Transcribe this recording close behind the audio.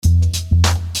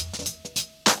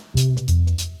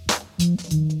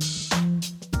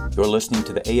You're listening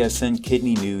to the ASN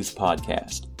Kidney News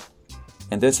Podcast.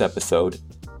 In this episode,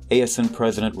 ASN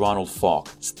President Ronald Falk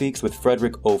speaks with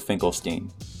Frederic Finkelstein,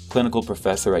 clinical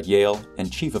professor at Yale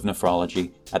and chief of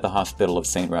nephrology at the Hospital of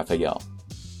St. Raphael.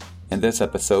 In this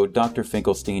episode, Dr.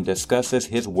 Finkelstein discusses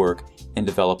his work in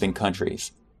developing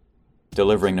countries,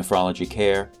 delivering nephrology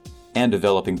care, and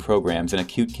developing programs in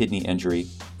acute kidney injury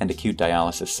and acute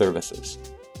dialysis services.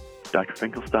 Dr.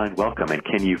 Finkelstein, welcome, and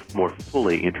can you more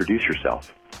fully introduce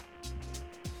yourself?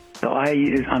 So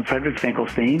I'm Frederic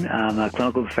Finkelstein. I'm a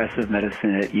clinical professor of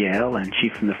medicine at Yale and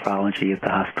chief of nephrology at the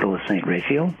Hospital of St.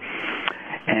 Raphael.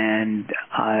 And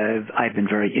I've been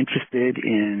very interested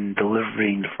in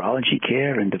delivering nephrology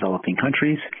care in developing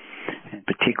countries, and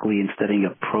particularly in setting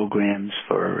up programs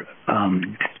for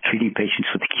treating patients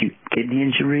with acute kidney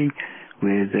injury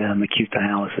with acute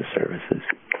dialysis services.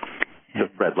 So,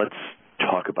 Fred, let's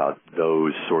talk about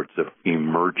those sorts of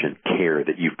emergent care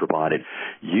that you've provided.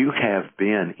 You have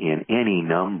been in any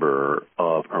number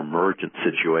of emergent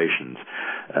situations.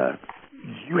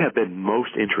 You have been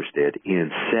most interested in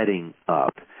setting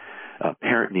up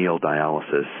peritoneal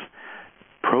dialysis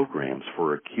programs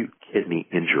for acute kidney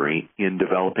injury in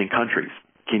developing countries.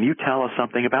 Can you tell us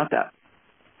something about that?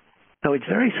 So it's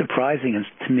very surprising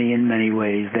to me in many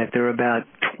ways that there are about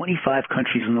 25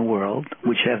 countries in the world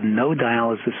which have no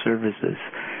dialysis services.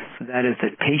 So that is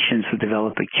that patients who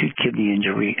develop acute kidney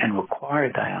injury and require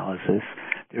dialysis,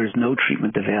 there is no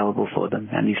treatment available for them,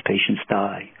 and these patients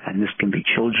die. And this can be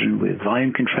children with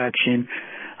volume contraction,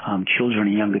 children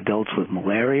and young adults with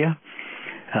malaria,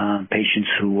 patients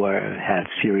who have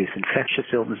serious infectious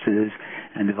illnesses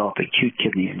and develop acute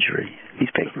kidney injury. These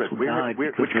patients will die.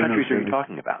 Which countries are you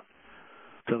talking about?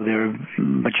 So the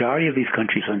majority of these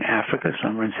countries are in Africa,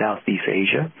 some are in Southeast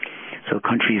Asia. So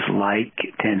countries like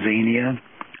Tanzania,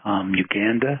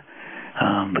 Uganda,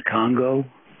 the Congo,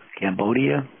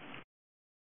 Cambodia.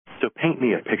 So paint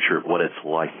me a picture of what it's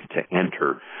like to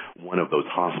enter one of those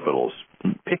hospitals.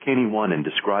 Pick any one and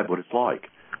describe what it's like.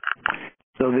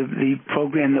 So the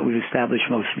program that we've established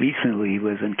most recently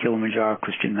was in Kilimanjaro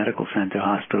Christian Medical Center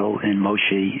Hospital in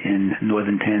Moshi in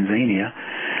northern Tanzania.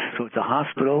 So it's a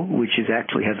hospital which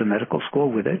actually has a medical school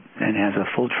with it and has a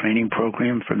full training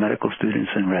program for medical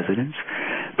students and residents.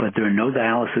 But there are no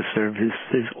dialysis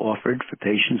services offered for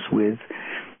patients with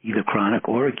either chronic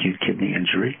or acute kidney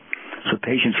injury. So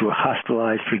patients who are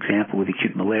hospitalized, for example, with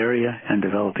acute malaria and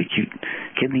develop acute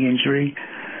kidney injury,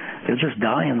 they'll just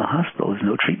die in the hospital. There's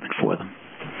no treatment for them.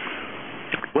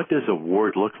 What does a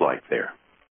ward look like there?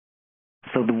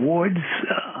 So the wards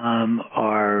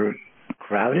are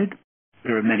crowded.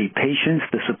 There are many patients.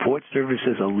 The support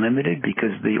services are limited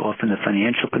because often the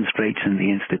financial constraints in the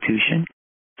institution.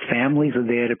 Families are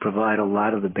there to provide a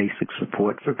lot of the basic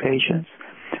support for patients.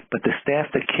 But the staff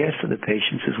that cares for the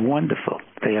patients is wonderful.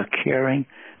 They are caring.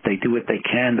 They do what they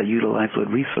can. They utilize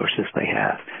what resources they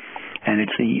have. And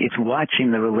it's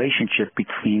watching the relationship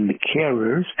between the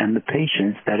carers and the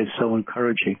patients that is so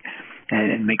encouraging,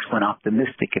 and it makes one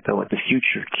optimistic about what the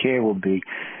future care will be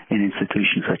in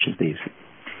institutions such as these.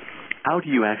 How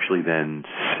do you actually then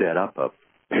set up a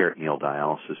peritoneal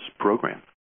dialysis program?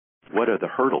 What are the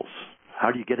hurdles?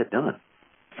 How do you get it done?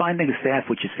 Finding a staff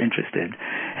which is interested,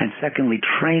 and secondly,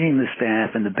 training the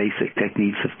staff in the basic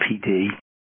techniques of PD.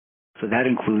 So that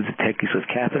includes the techniques of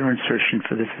catheter insertion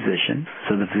for the physicians,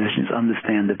 so the physicians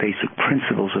understand the basic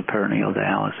principles of peritoneal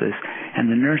dialysis, and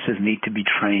the nurses need to be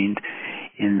trained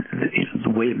in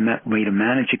the way to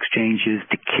manage exchanges,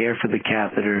 to care for the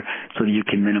catheter, so that you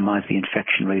can minimize the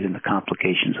infection rate and the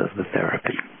complications of the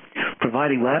therapy.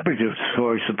 Providing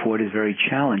laboratory support is very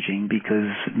challenging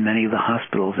because many of the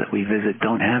hospitals that we visit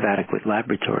don't have adequate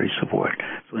laboratory support.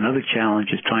 So another challenge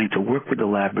is trying to work with the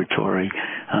laboratory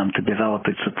to develop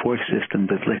a support system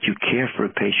that lets you care for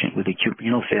a patient with acute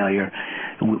renal failure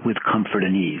with comfort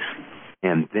and ease.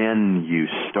 And then you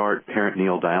start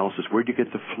peritoneal dialysis. Where do you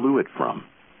get the fluid from?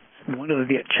 One of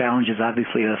the challenges,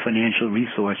 obviously, are financial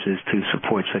resources to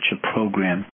support such a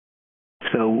program.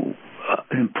 So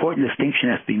an important distinction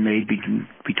has to be made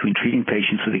between treating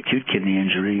patients with acute kidney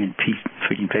injury and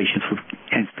treating patients with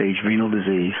end-stage renal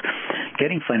disease.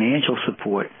 Getting financial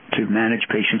support to manage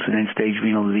patients with end-stage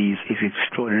renal disease is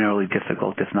extraordinarily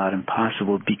difficult, if not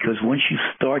impossible, because once you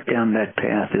start down that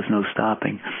path, there's no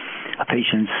stopping.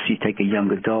 Patients, you take a young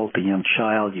adult, a young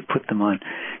child, you put them on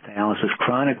dialysis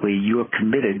chronically, you're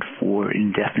committed for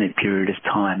an indefinite period of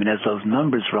time. And as those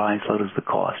numbers rise, so does the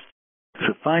cost.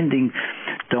 So finding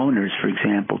donors, for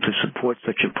example, to support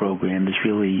such a program is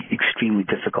really extremely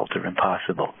difficult or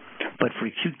impossible. But for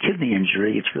acute kidney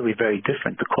injury, it's really very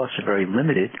different. The costs are very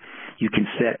limited. You can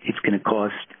set it's going to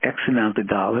cost X amount of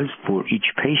dollars for each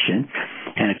patient,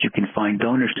 and if you can find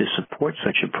donors to support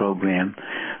such a program,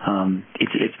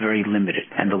 it's very limited,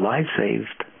 and the lives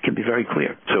saved can be very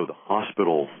clear. So the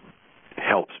hospital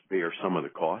helps bear some of the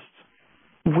costs?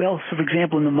 Well, so for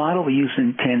example, in the model we used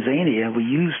in Tanzania, we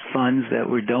used funds that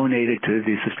were donated to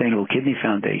the Sustainable Kidney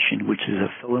Foundation, which is a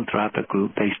philanthropic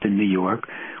group based in New York,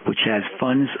 which has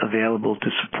funds available to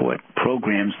support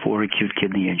programs for acute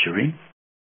kidney injury.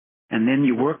 And then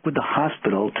you work with the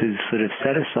hospital to sort of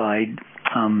set aside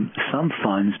some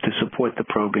funds to support the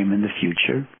program in the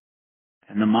future.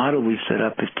 And the model we've set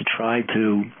up is to try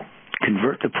to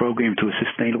convert the program to a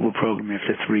sustainable program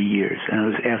after 3 years. And it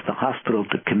was ask the hospital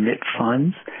to commit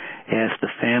funds, ask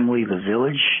the family, the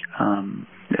village,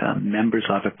 members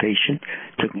of a patient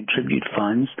to contribute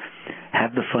funds,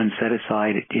 have the funds set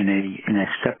aside in a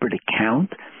separate account,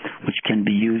 which can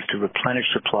be used to replenish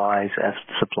supplies as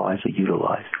supplies are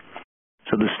utilized.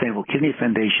 So the Sustainable Kidney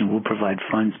Foundation will provide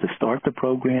funds to start the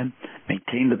program,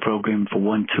 maintain the program for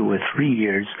 1, 2, or 3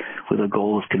 years with a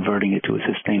goal of converting it to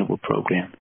a sustainable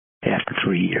program after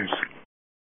 3 years.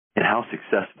 And how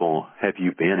successful have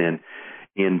you been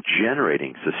in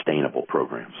generating sustainable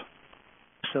programs?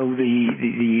 So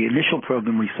the initial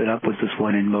program we set up was this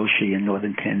one in Moshi in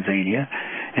northern Tanzania,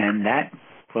 and that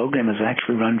program has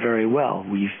actually run very well.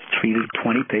 We've treated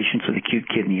 20 patients with acute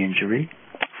kidney injury.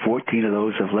 14 of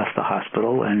those have left the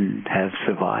hospital and have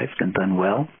survived and done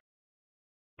well.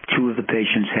 2 of the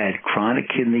patients had chronic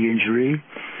kidney injury,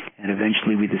 and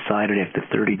eventually we decided after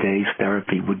 30 days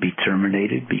therapy would be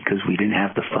terminated because we didn't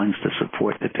have the funds to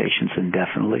support the patients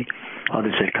indefinitely.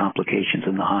 Others had complications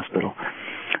in the hospital.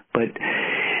 But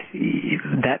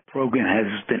that program has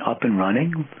been up and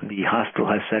running. The hospital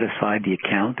has set aside the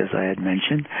account, as I had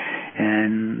mentioned,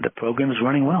 and the program is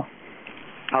running well.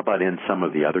 How about in some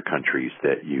of the other countries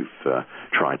that you've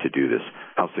tried to do this?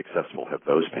 How successful have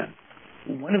those been?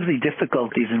 One of the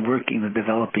difficulties in working in the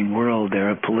developing world,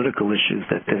 there are political issues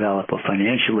that develop or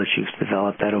financial issues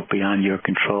develop that are beyond your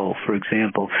control. For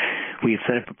example, we have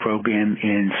set up a program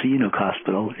in Sihanouk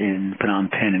Hospital in Phnom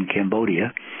Penh in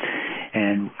Cambodia,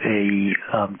 and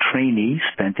a trainee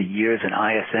spent a year as an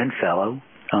ISN fellow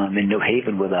in New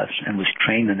Haven with us and was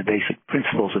trained in the basic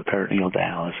principles of peritoneal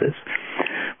dialysis.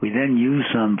 We then used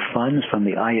some funds from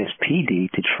the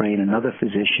ISPD to train another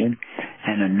physician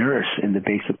and a nurse in the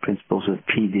basic principles of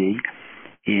PD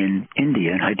in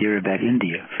India, in Hyderabad,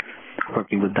 India,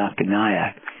 working with Dr.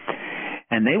 Nayak.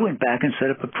 And they went back and set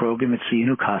up a program at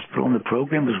Sihanouk Hospital, and the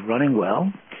program was running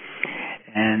well.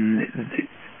 And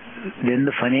then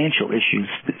the financial issues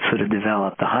sort of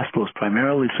developed. The hospital was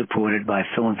primarily supported by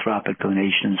philanthropic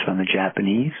donations from the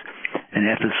Japanese, and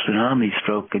after the tsunami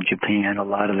stroke in Japan, a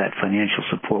lot of that financial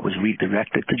support was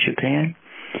redirected to Japan,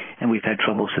 and we've had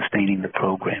trouble sustaining the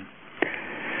program.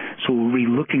 So we're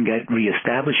looking at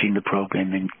reestablishing the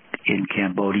program in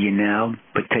Cambodia now,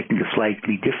 but taking a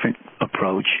slightly different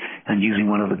approach and using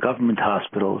one of the government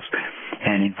hospitals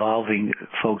and involving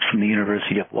folks from the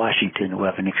University of Washington who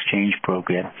have an exchange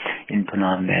program in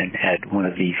Phnom Penh at one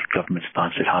of these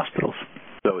government-sponsored hospitals.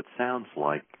 So it sounds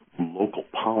like local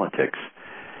politics,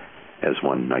 as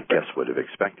one, I guess, would have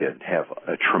expected, have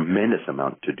a tremendous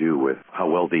amount to do with how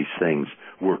well these things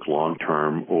work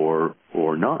long-term or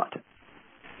not.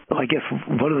 Well, I guess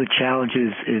one of the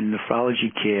challenges in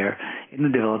nephrology care in the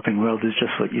developing world is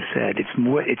just what you said.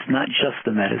 It's not just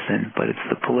the medicine, but it's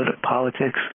the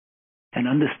politics and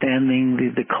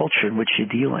understanding the culture in which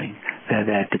you're dealing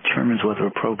that determines whether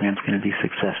a program is going to be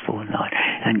successful or not,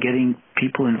 and getting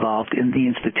people involved in the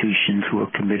institutions who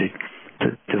are committed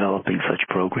to developing such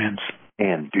programs.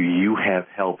 And do you have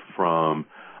help from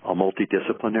a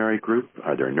multidisciplinary group?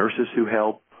 Are there nurses who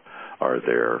help? Are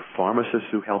there pharmacists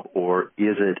who help? Or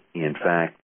is it, in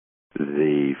fact,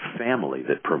 the family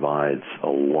that provides a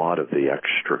lot of the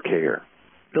extra care?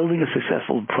 Building a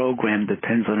successful program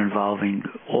depends on involving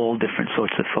all different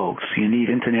sorts of folks. You need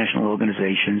international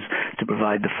organizations to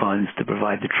provide the funds, to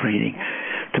provide the training,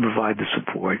 to provide the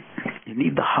support. You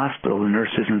need the hospital, the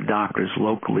nurses and the doctors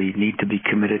locally need to be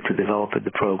committed to developing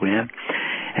the program.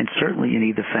 And certainly you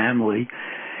need the family,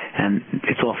 and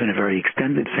it's often a very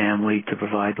extended family, to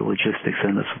provide the logistics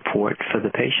and the support for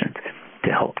the patient,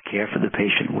 to help care for the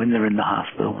patient when they're in the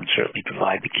hospital, and certainly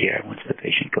provide the care once the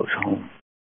patient goes home.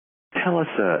 Tell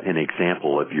us an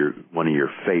example of one of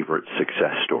your favorite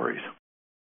success stories.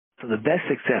 So the best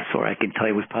success story I can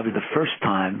tell you was probably the first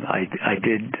time I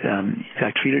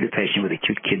treated a patient with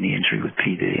acute kidney injury with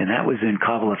PD, and that was in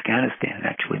Kabul, Afghanistan,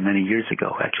 actually, many years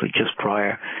ago, actually, just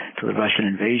prior to the Russian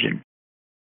invasion.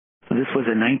 This was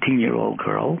a 19-year-old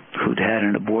girl who'd had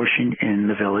an abortion in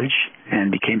the village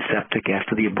and became septic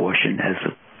after the abortion, as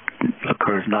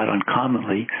occurs not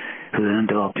uncommonly, who then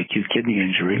developed acute kidney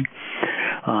injury,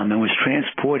 and was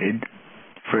transported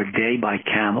for a day by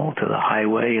camel to the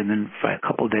highway and then for a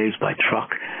couple of days by truck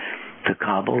to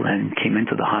Kabul, and came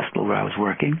into the hospital where I was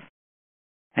working.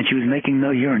 And she was making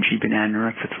no urine. She'd been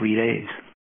anuric for 3 days.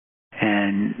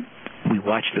 And we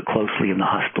watched her closely in the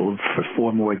hospital for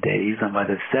 4 more days, and by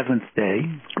the 7th day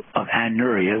of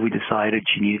anuria, we decided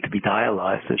she needed to be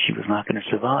dialyzed, so she was not going to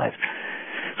survive.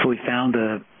 So we found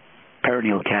a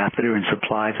peritoneal catheter and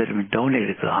supplies that had been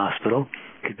donated to the hospital,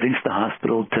 convinced the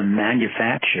hospital to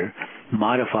manufacture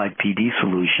modified PD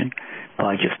solution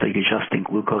by just adjusting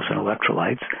glucose and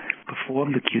electrolytes,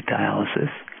 performed acute dialysis,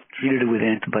 treated her with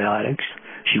antibiotics.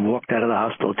 She walked out of the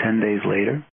hospital 10 days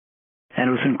later, and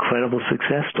it was an incredible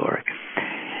success story.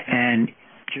 And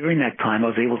during that time, I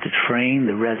was able to train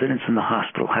the residents in the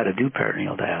hospital how to do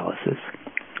peritoneal dialysis.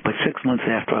 But 6 months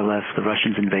after I left, the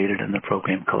Russians invaded and the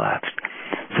program collapsed.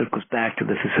 So it goes back to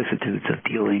the vicissitudes of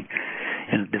dealing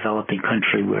in a developing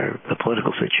country where the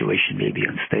political situation may be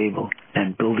unstable,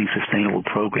 and building sustainable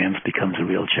programs becomes a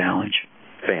real challenge.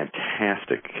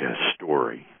 Fantastic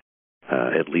story,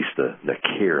 at least the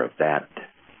care of that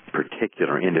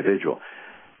particular individual.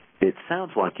 It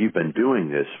sounds like you've been doing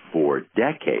this for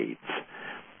decades.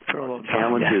 For a long time,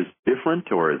 challenges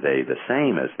different, or are they the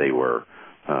same as they were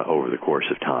over the course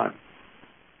of time?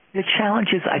 The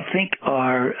challenges, I think,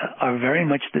 are very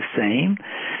much the same,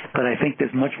 but I think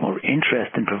there's much more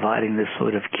interest in providing this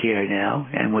sort of care now.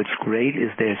 And what's great is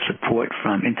there's support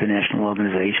from international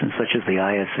organizations such as the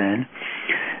ISN,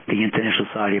 the International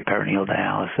Society of Peritoneal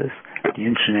Dialysis, the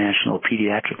International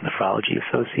Pediatric Nephrology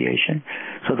Association.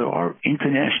 So there are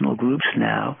international groups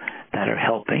now that are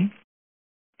helping.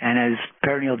 And as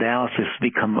peritoneal dialysis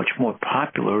become much more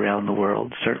popular around the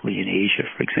world, certainly in Asia,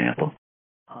 for example,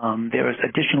 there is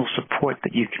additional support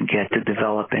that you can get to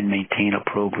develop and maintain a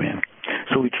program.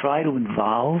 So we try to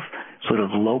involve sort of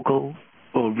local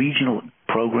or regional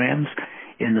programs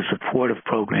in the support of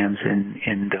programs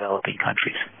in developing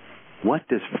countries. What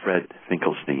does Fred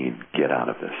Finkelstein get out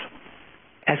of this?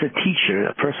 As a teacher,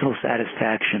 a personal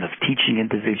satisfaction of teaching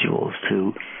individuals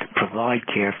to provide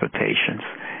care for patients,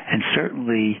 and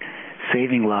certainly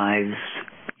saving lives,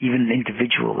 even an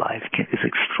individual life, is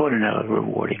extraordinarily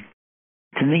rewarding.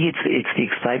 To me, it's the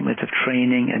excitement of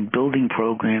training and building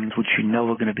programs which you know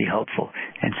are going to be helpful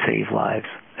and save lives.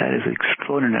 That is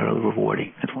extraordinarily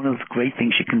rewarding. It's one of the great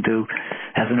things you can do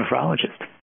as a nephrologist.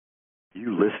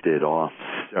 You listed off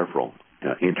several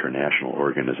international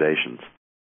organizations.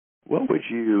 What would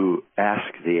you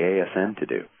ask the ASN to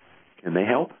do? Can they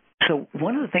help? So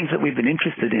one of the things that we've been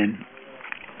interested in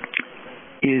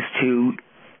is to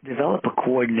develop a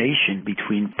coordination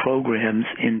between programs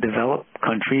in developed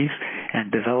countries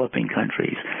and developing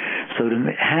countries. So to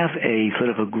have a sort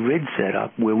of a grid set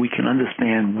up where we can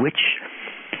understand which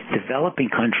developing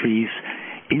countries,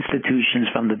 institutions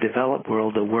from the developed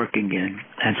world are working in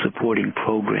and supporting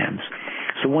programs.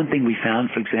 So one thing we found,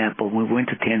 for example, when we went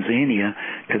to Tanzania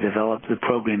to develop the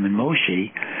program in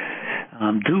Moshi,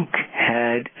 Duke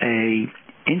had a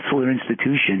insular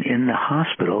institution in the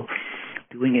hospital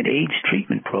doing an AIDS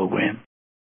treatment program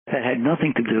that had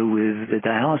nothing to do with the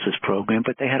dialysis program,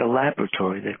 but they had a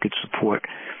laboratory that could support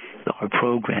our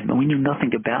program. And we knew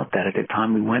nothing about that at the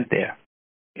time we went there.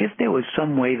 If there was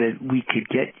some way that we could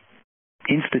get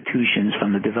institutions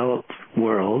from the developed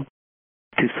world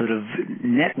to sort of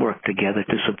network together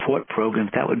to support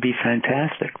programs, that would be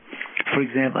fantastic. For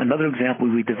example, another example,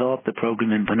 we developed the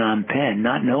program in Phnom Penh,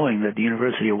 not knowing that the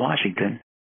University of Washington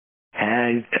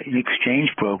has an exchange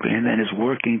program and is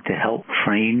working to help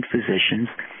train physicians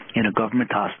in a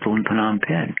government hospital in Phnom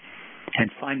Penh. And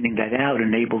finding that out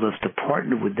enabled us to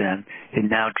partner with them in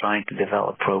now trying to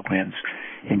develop programs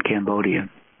in Cambodia.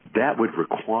 That would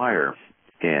require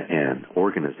an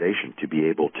organization to be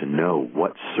able to know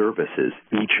what services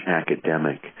each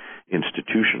academic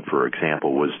institution, for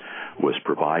example, was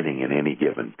providing in any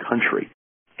given country,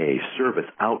 a service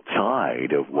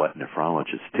outside of what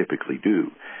nephrologists typically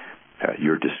do.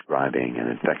 You're describing an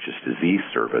infectious disease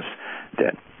service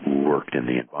that worked in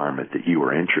the environment that you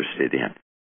were interested in.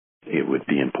 It would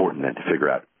be important then to figure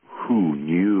out who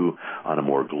knew on a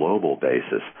more global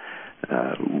basis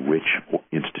which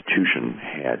institution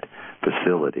had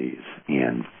facilities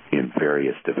in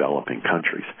various developing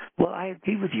countries. Well, I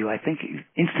agree with you. I think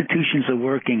institutions are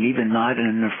working, even not in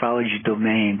a nephrology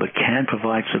domain, but can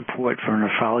provide support for a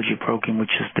nephrology program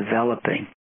which is developing.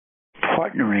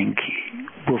 partnering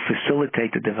will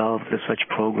facilitate the development of such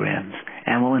programs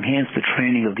and will enhance the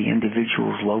training of the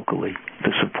individuals locally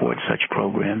to support such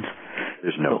programs.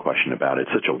 There's no question about it.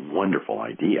 It's such a wonderful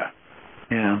idea.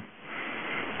 Yeah.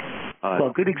 Well,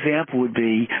 a good example would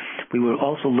be, we were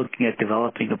also looking at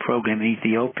developing a program in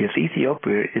Ethiopia. So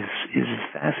Ethiopia is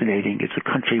fascinating. It's a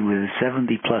country with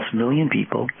 70-plus million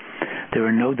people. There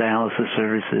are no dialysis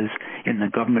services in the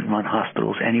government-run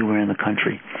hospitals anywhere in the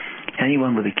country.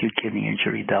 Anyone with acute kidney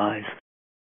injury dies.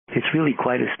 It's really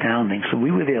quite astounding. So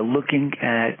we were there looking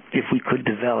at if we could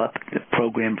develop a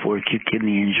program for acute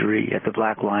kidney injury at the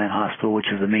Black Lion Hospital, which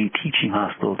is the main teaching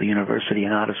hospital at the University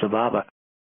in Addis Ababa.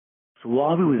 So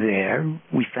while we were there,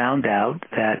 we found out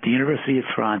that the University of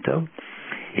Toronto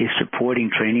is supporting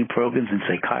training programs in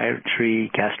psychiatry,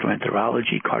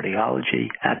 gastroenterology, cardiology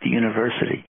at the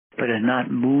university, but had not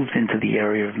moved into the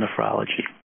area of nephrology.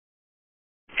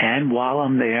 And while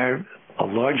I'm there, a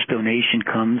large donation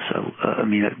comes, a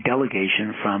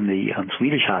delegation from the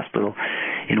Swedish hospital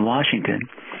in Washington,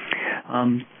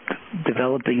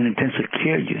 developing an intensive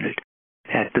care unit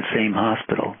at the same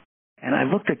hospital. And I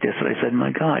looked at this and I said,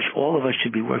 my gosh, all of us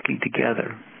should be working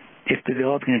together. If they're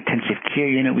developing an intensive care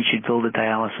unit, we should build a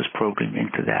dialysis program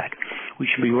into that. We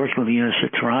should be working with the University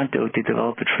of Toronto to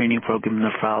develop a training program in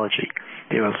nephrology.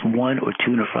 There are 1 or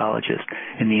 2 nephrologists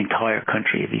in the entire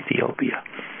country of Ethiopia.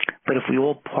 But if we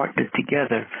all partnered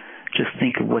together, just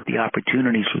think of what the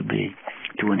opportunities would be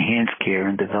to enhance care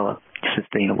and develop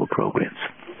sustainable programs.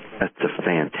 That's a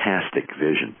fantastic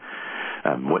vision.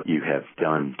 What you have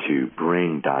done to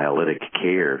bring dialytic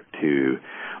care to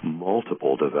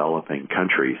multiple developing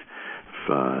countries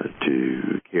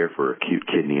to care for acute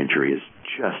kidney injury is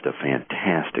just a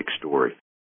fantastic story,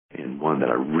 and one that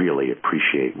I really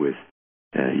appreciate with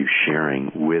you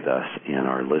sharing with us and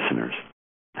our listeners.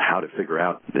 How to figure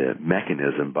out the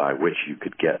mechanism by which you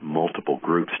could get multiple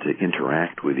groups to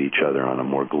interact with each other on a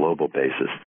more global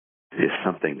basis is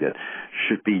something that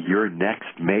should be your next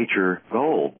major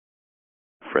goal.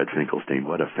 Fred Finkelstein,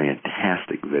 what a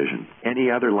fantastic vision.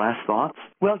 Any other last thoughts?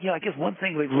 Well, I guess one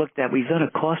thing we've looked at, we've done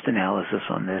a cost analysis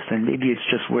on this, and maybe it's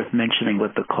just worth mentioning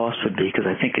what the cost would be, because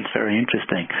I think it's very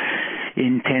interesting.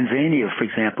 In Tanzania, for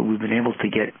example, we've been able to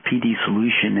get PD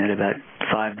solution at about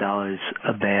 $5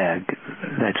 a bag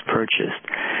that's purchased,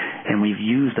 and we've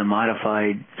used a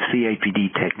modified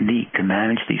CAPD technique to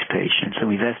manage these patients, and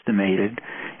we've estimated,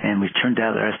 and we've turned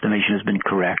out our estimation has been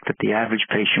correct, that the average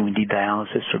patient would need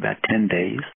dialysis for about 10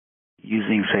 days,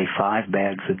 using, say, 5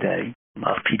 bags a day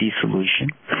of PD solution.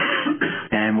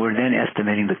 And we're then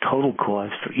estimating the total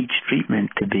cost for each treatment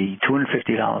to be $250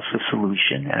 for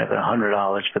solution and about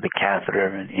 $100 for the catheter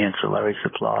and ancillary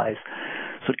supplies.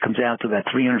 So it comes out to about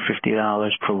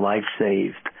 $350 per life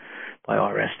saved by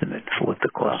our estimate for what the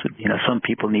cost would be. Some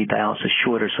people need dialysis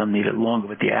shorter, some need it longer,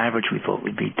 but the average we thought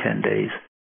would be 10 days.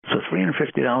 So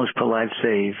 $350 per life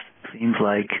saved seems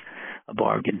like a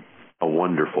bargain. A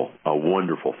wonderful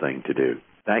thing to do.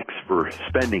 Thanks for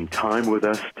spending time with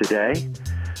us today.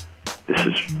 This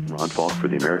is Ron Falk for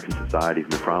the American Society of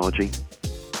Nephrology.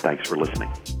 Thanks for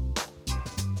listening.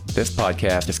 This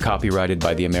podcast is copyrighted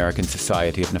by the American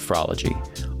Society of Nephrology.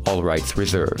 All rights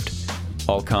reserved.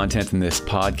 All content in this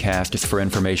podcast is for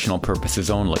informational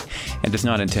purposes only and is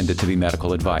not intended to be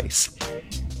medical advice.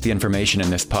 The information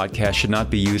in this podcast should not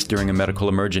be used during a medical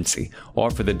emergency or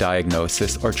for the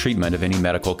diagnosis or treatment of any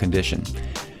medical condition.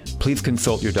 Please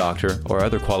consult your doctor or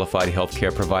other qualified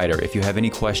healthcare provider if you have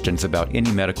any questions about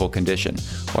any medical condition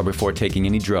or before taking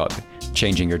any drug,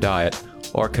 changing your diet,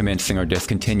 or commencing or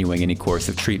discontinuing any course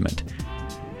of treatment.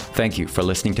 Thank you for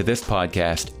listening to this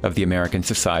podcast of the American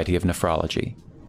Society of Nephrology.